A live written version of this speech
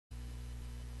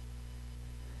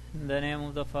In the name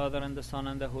of the Father, and the Son,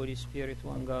 and the Holy Spirit,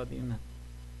 one God, Amen.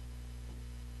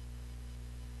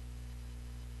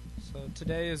 So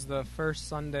today is the first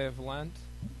Sunday of Lent.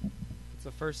 It's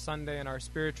the first Sunday in our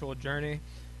spiritual journey.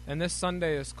 And this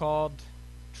Sunday is called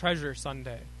Treasure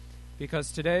Sunday,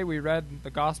 because today we read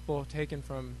the Gospel taken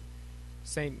from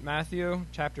St. Matthew,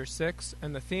 chapter 6,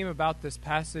 and the theme about this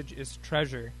passage is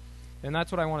treasure. And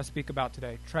that's what I want to speak about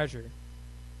today, treasure.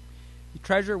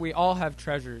 Treasure, we all have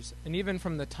treasures. And even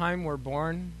from the time we're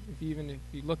born, if you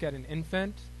look at an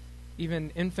infant,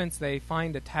 even infants, they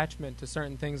find attachment to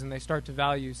certain things and they start to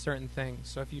value certain things.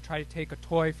 So if you try to take a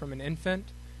toy from an infant,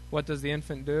 what does the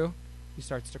infant do? He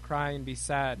starts to cry and be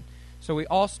sad. So we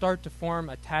all start to form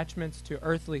attachments to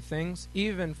earthly things,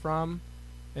 even from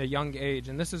a young age.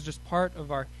 And this is just part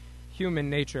of our human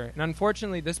nature. And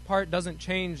unfortunately, this part doesn't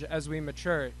change as we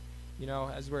mature. You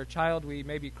know, as we're a child, we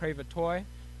maybe crave a toy.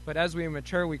 But as we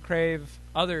mature, we crave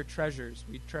other treasures.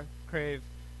 We crave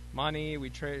money,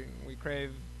 we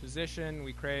crave position,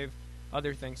 we crave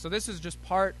other things. So this is just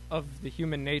part of the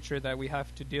human nature that we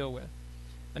have to deal with.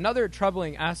 Another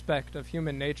troubling aspect of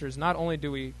human nature is not only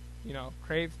do we,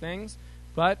 crave things,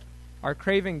 but our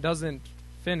craving doesn't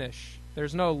finish.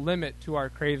 There's no limit to our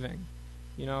craving.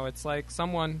 It's like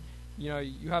someone, you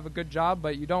have a good job,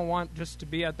 but you don't want just to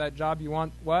be at that job. You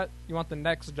want what? You want the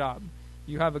next job.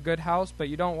 You have a good house, but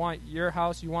you don't want your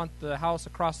house. You want the house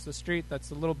across the street that's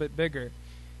a little bit bigger.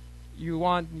 You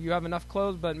have enough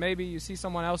clothes, but maybe you see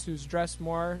someone else who's dressed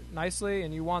more nicely,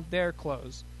 and you want their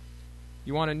clothes.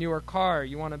 You want a newer car.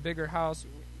 You want a bigger house.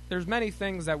 There's many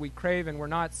things that we crave, and we're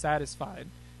not satisfied.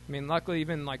 I mean, luckily,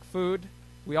 even like food,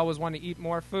 we always want to eat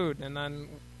more food, and then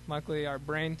luckily our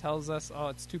brain tells us, oh,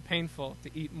 it's too painful to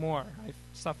eat more. I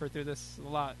suffer through this a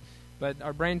lot. But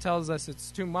our brain tells us it's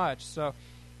too much, so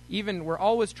even we're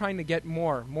always trying to get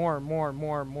more.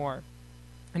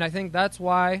 And I think that's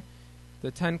why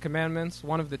the Ten Commandments,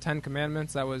 one of the Ten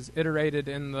Commandments that was iterated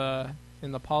in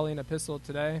the Pauline epistle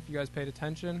today, if you guys paid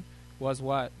attention, was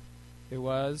what? It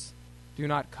was, do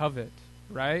not covet,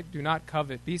 right? Do not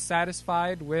covet. Be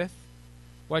satisfied with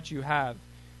what you have.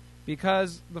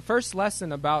 Because the first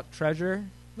lesson about treasure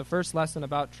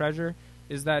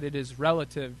is that it is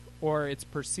relative, or it's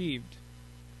perceived.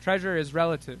 Treasure is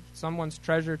relative. Someone's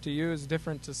treasure to you is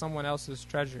different to someone else's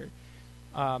treasure.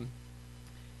 And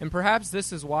perhaps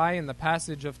this is why in the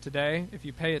passage of today, if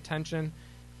you pay attention,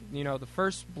 the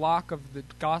first block of the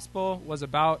gospel was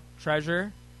about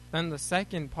treasure. Then the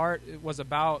second part was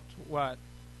about what?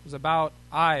 It was about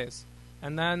eyes.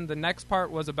 And then the next part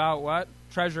was about what?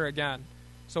 Treasure again.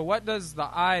 So what does the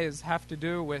eyes have to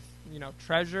do with,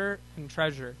 treasure and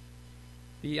treasure?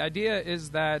 The idea is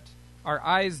that our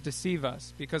eyes deceive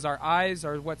us, because our eyes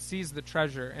are what sees the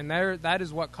treasure, and that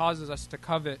is what causes us to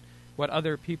covet what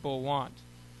other people want.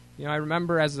 I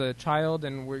remember as a child,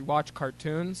 and we watch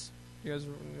cartoons. You guys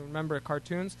remember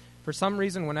cartoons? For some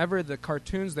reason, whenever the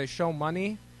cartoons, they show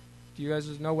money, do you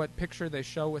guys know what picture they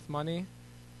show with money?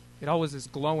 It always is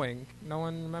glowing. No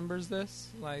one remembers this?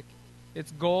 Like,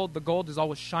 it's gold. The gold is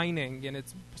always shining, and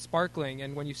it's sparkling,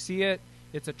 and when you see it,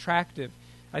 it's attractive.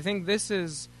 I think this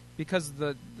is because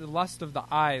the lust of the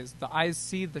eyes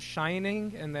see the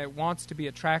shining, and it wants to be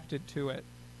attracted to it.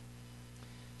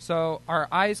 So our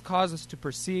eyes cause us to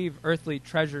perceive earthly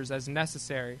treasures as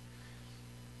necessary.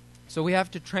 So we have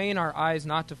to train our eyes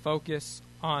not to focus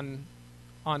on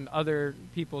other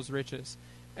people's riches.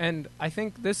 And I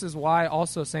think this is why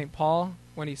also St. Paul,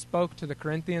 when he spoke to the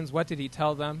Corinthians, what did he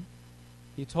tell them?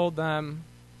 He told them,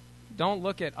 don't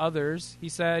look at others. He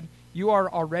said, you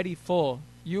are already full.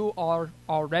 You are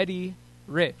already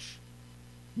rich.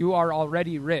 You are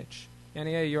already rich. And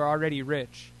yeah, you're already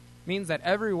rich. Means that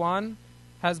everyone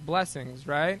has blessings,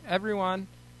 right? Everyone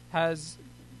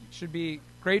should be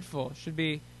grateful, should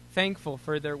be thankful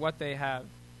for what they have.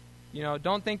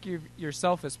 Don't think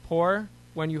yourself as poor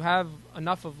when you have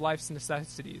enough of life's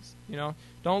necessities.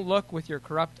 Don't look with your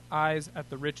corrupt eyes at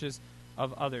the riches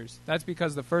of others. That's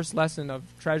because the first lesson of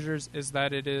treasures is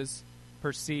that it is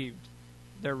perceived.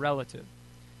 They're relative.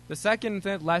 The second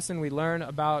lesson we learn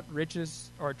about riches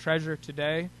or treasure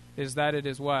today is that it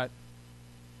is what?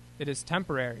 It is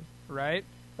temporary, right?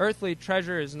 Earthly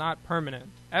treasure is not permanent.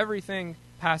 Everything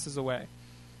passes away.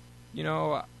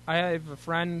 I have a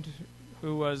friend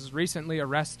who was recently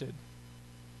arrested.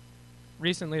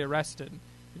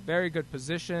 Very good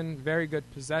position, very good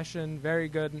possession, very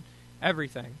good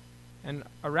everything. And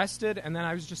arrested, and then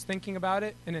I was just thinking about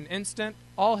it. In an instant,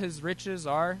 all his riches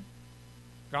are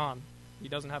gone. He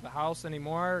doesn't have a house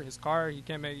anymore. His car, he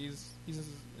can't make. He's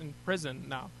in prison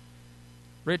now.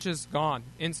 Riches gone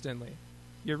instantly.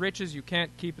 Your riches, you can't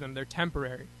keep them. They're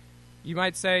temporary. You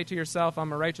might say to yourself,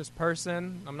 I'm a righteous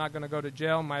person. I'm not going to go to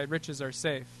jail. My riches are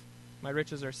safe. My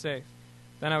riches are safe.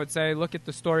 Then I would say, look at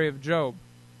the story of Job,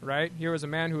 right? Here was a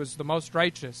man who was the most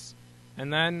righteous.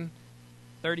 And then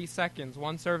 30 seconds,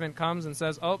 one servant comes and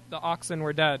says, oh, the oxen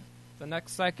were dead. The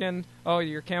next second, oh,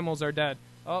 your camels are dead.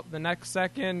 Oh, the next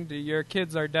second, your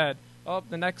kids are dead. Oh,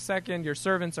 the next second, your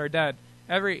servants are dead.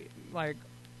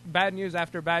 Bad news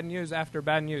after bad news after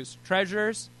bad news.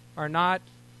 Treasures are not,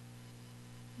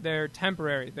 they're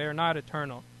temporary. They are not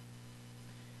eternal.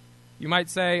 You might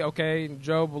say, okay,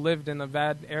 Job lived in a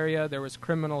bad area. There was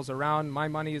criminals around. My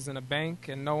money is in a bank,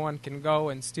 and no one can go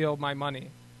and steal my money.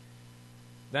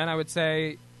 Then I would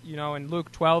say, in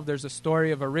Luke 12, there's a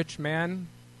story of a rich man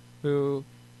who,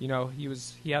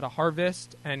 he had a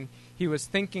harvest, and he was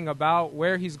thinking about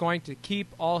where he's going to keep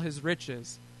all his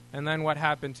riches. And then what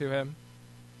happened to him?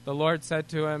 The Lord said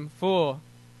to him, fool,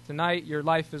 tonight your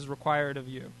life is required of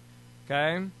you.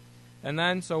 Okay? And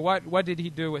then, so what did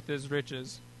he do with his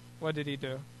riches? What did he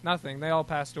do? Nothing. They all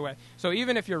passed away. So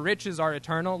even if your riches are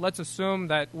eternal, let's assume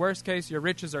that, worst case, your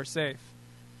riches are safe.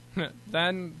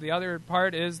 Then the other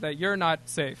part is that you're not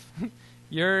safe.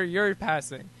 You're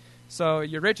passing. So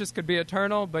your riches could be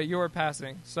eternal, but you're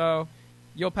passing. So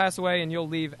you'll pass away and you'll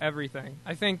leave everything.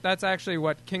 I think that's actually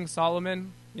what King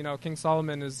Solomon, King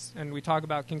Solomon is, and we talk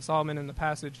about King Solomon in the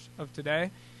passage of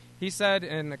today. He said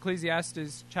in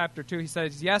Ecclesiastes chapter 2, he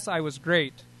says, yes, I was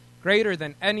greater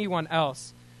than anyone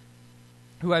else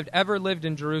who had ever lived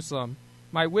in Jerusalem.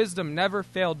 My wisdom never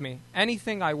failed me.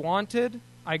 Anything I wanted,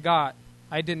 I got.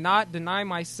 I did not deny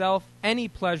myself any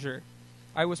pleasure.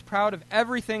 I was proud of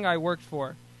everything I worked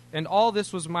for, and all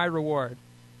this was my reward.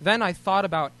 Then I thought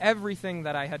about everything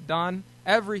that I had done,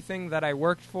 everything that I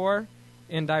worked for,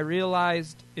 and I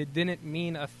realized it didn't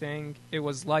mean a thing. It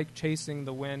was like chasing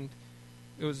the wind.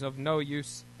 It was of no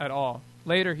use at all.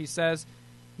 Later he says,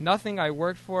 nothing I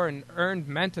worked for and earned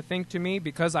meant a thing to me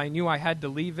because I knew I had to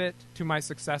leave it to my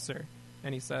successor.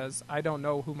 And he says, I don't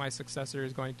know who my successor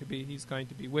is going to be. He's going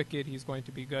to be wicked. He's going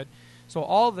to be good. So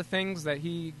all the things that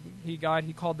he got,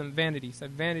 he called them vanity. He said,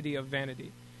 vanity of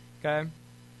vanity. Okay?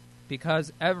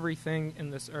 Because everything in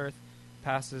this earth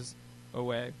passes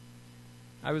away.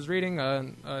 I was reading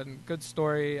a good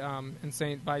story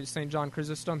by St. John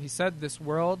Chrysostom. He said this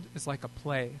world is like a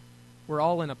play. We're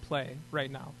all in a play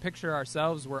right now. Picture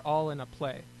ourselves, we're all in a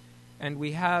play. And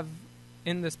we have,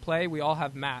 in this play, we all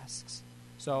have masks.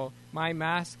 So my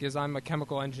mask is I'm a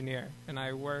chemical engineer, and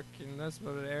I work in this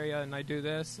area, and I do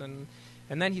this. And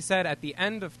then he said at the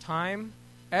end of time,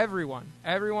 everyone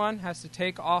has to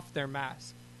take off their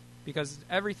mask because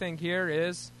everything here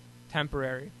is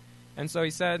temporary. And so he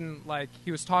said,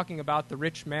 he was talking about the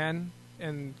rich man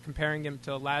and comparing him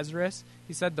to Lazarus.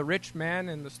 He said the rich man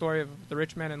in the story of the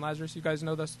rich man and Lazarus, you guys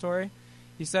know the story?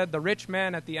 He said the rich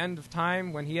man at the end of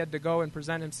time, when he had to go and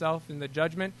present himself in the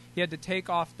judgment, he had to take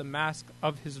off the mask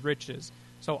of his riches.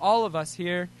 So all of us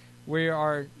here, we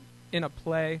are in a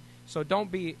play. So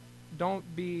don't be,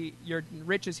 your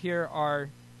riches here are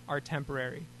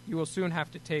temporary. You will soon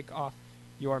have to take off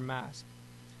your mask.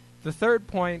 The third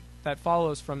point that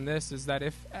follows from this is that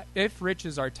if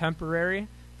riches are temporary,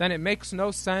 then it makes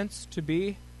no sense to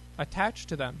be attached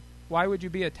to them. Why would you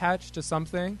be attached to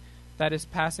something that is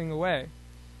passing away?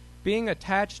 Being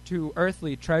attached to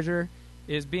earthly treasure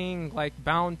is being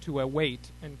bound to a weight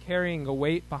and carrying a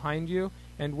weight behind you,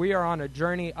 and we are on a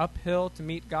journey uphill to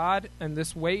meet God, and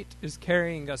this weight is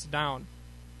carrying us down.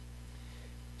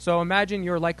 So imagine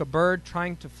you're like a bird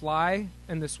trying to fly,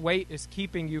 and this weight is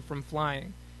keeping you from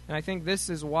flying. And I think this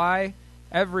is why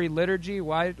every liturgy,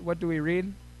 what do we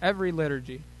read? Every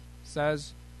liturgy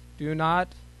says, do not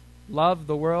love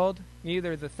the world,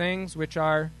 neither the things which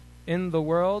are in the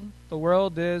world. The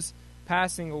world is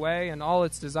passing away and all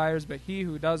its desires, but he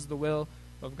who does the will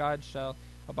of God shall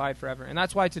abide forever. And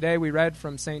that's why today we read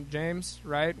from St. James,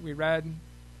 right? We read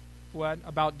what?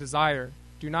 About desire.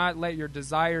 Do not let your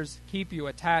desires keep you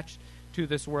attached to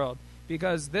this world.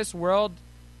 Because this world,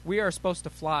 we are supposed to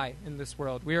fly in this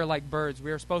world. We are like birds.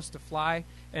 We are supposed to fly,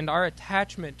 and our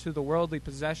attachment to the worldly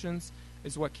possessions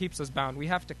is what keeps us bound. We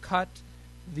have to cut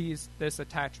this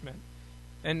attachment.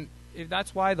 And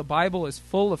that's why the Bible is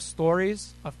full of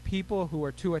stories of people who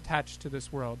are too attached to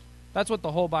this world. That's what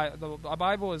the whole Bible, the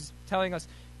Bible is telling us.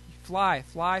 Fly,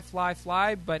 fly, fly,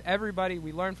 fly. But everybody,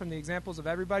 we learn from the examples of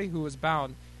everybody who was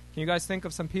bound. Can you guys think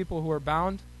of some people who are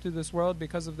bound to this world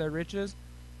because of their riches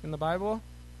in the Bible?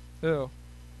 Who?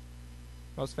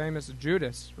 Most famous is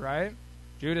Judas, right?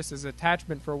 Judas'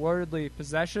 attachment for worldly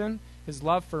possession, his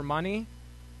love for money,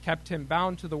 kept him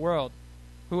bound to the world.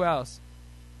 Who else?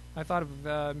 I thought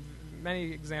of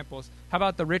many examples. How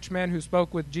about the rich man who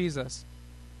spoke with Jesus?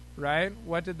 right?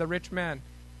 What did the rich man?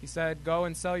 He said, go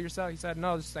and sell yourself. He said,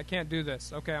 no, I can't do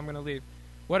this. Okay, I'm going to leave.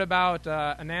 What about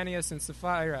Ananias and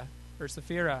Sapphira,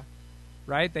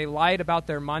 right? They lied about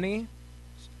their money,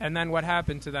 and then what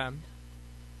happened to them?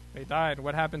 They died.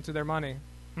 What happened to their money?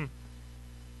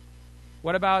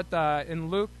 What about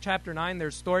in Luke chapter 9,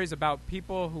 there's stories about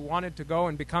people who wanted to go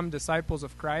and become disciples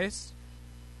of Christ.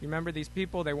 You remember these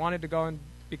people? They wanted to go and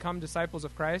become disciples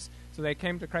of Christ. So they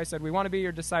came to Christ and said, we want to be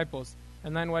your disciples.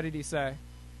 And then what did he say?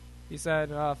 He said,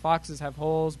 foxes have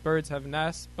holes, birds have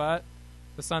nests, but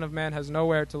the Son of Man has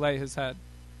nowhere to lay his head.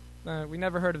 We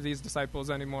never heard of these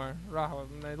disciples anymore.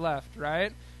 And they left,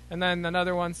 right? And then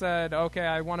another one said, okay,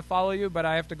 I want to follow you, but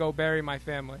I have to go bury my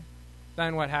family.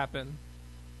 Then what happened?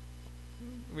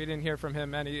 We didn't hear from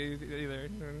him either.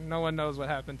 No one knows what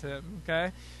happened to him,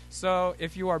 okay? So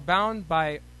if you are bound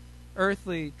by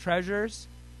earthly treasures,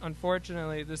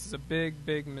 unfortunately, this is a big,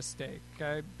 big mistake,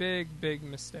 okay? Big, big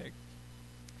mistake.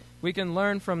 We can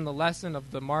learn from the lesson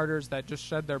of the martyrs that just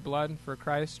shed their blood for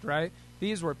Christ, right?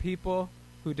 These were people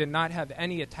who did not have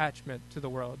any attachment to the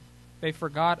world. They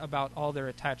forgot about all their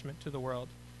attachment to the world,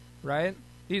 right?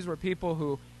 These were people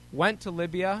who went to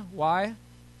Libya. Why?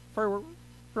 For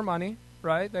money,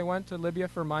 right? They went to Libya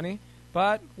for money.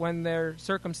 But when their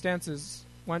circumstances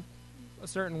went a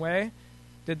certain way,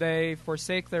 did they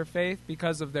forsake their faith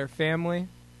because of their family,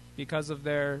 because of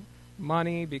their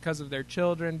money, because of their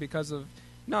children,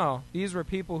 No, these were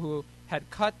people who had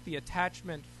cut the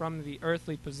attachment from the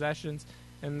earthly possessions,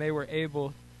 and they were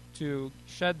able to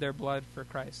shed their blood for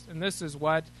Christ. And this is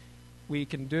what we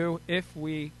can do if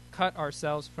we cut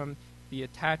ourselves from the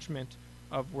attachment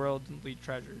of worldly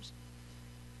treasures.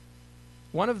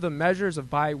 One of the measures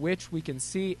by which we can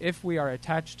see if we are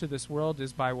attached to this world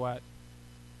is by what?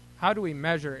 How do we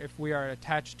measure if we are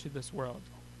attached to this world?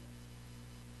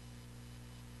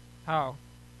 How?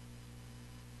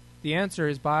 The answer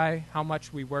is by how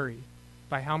much we worry.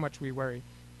 By how much we worry.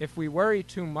 If we worry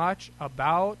too much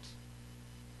about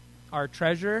our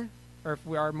treasure, or if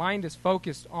our mind is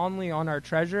focused only on our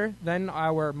treasure, then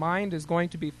our mind is going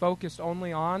to be focused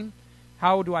only on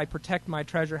how do I protect my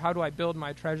treasure? How do I build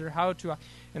my treasure?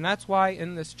 And that's why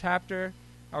in this chapter,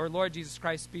 our Lord Jesus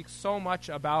Christ speaks so much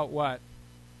about what?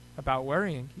 About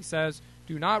worrying. He says,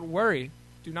 do not worry.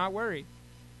 Do not worry.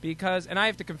 Because, and I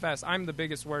have to confess, I'm the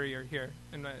biggest worrier here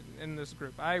in this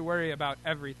group. I worry about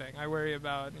everything. I worry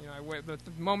about, the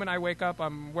moment I wake up,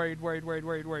 I'm worried.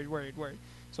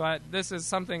 So this is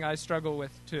something I struggle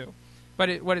with too.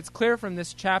 But what it's clear from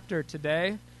this chapter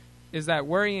today is that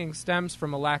worrying stems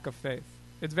from a lack of faith.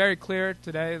 It's very clear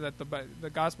today that the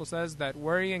gospel says that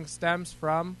worrying stems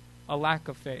from a lack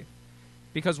of faith.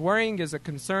 Because worrying is a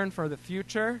concern for the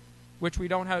future, which we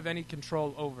don't have any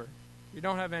control over. We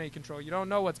don't have any control. You don't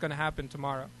know what's going to happen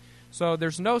tomorrow. So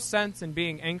there's no sense in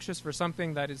being anxious for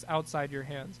something that is outside your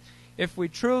hands. If we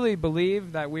truly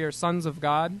believe that we are sons of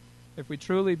God,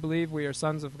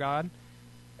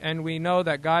 and we know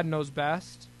that God knows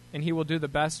best, and he will do the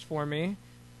best for me,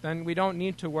 then we don't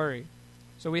need to worry.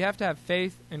 So we have to have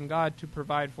faith in God to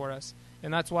provide for us.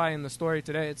 And that's why in the story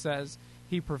today it says,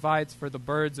 he provides for the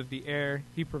birds of the air.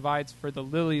 He provides for the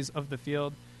lilies of the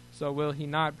field. So will he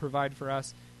not provide for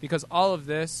us? Because all of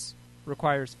this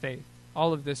requires faith.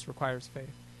 All of this requires faith.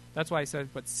 That's why he says,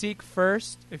 but seek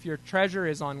first, if your treasure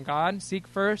is on God, seek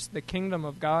first the kingdom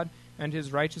of God and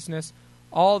his righteousness.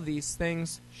 All these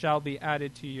things shall be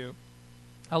added to you.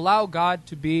 Allow God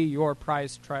to be your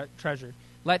prized treasure.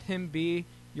 Let him be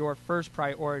your first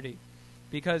priority,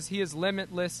 because he is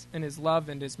limitless in his love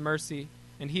and his mercy,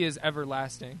 and he is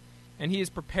everlasting. And he has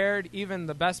prepared even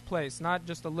the best place, not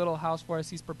just a little house for us.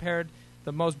 He's prepared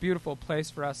the most beautiful place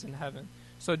for us in heaven.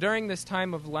 So during this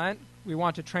time of Lent, we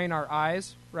want to train our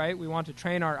eyes, right? We want to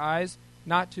train our eyes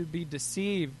not to be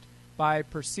deceived by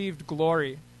perceived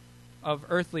glory of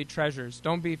earthly treasures.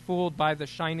 Don't be fooled by the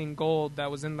shining gold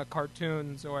that was in the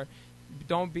cartoons, or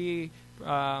don't be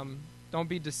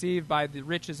deceived by the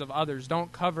riches of others.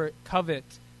 Don't covet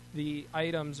the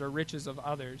items or riches of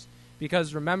others,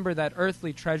 because remember that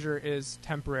earthly treasure is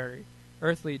temporary.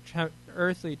 Earthly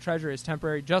treasure is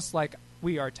temporary, just like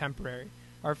we are temporary.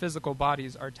 Our physical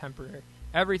bodies are temporary.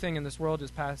 Everything in this world is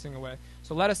passing away.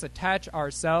 So let us attach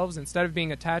ourselves. Instead of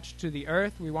being attached to the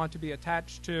earth, we want to be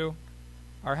attached to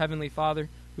our Heavenly Father,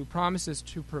 who promises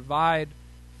to provide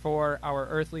for our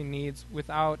earthly needs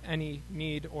without any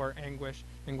need or anguish.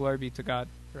 And glory be to God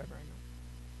forever. Amen.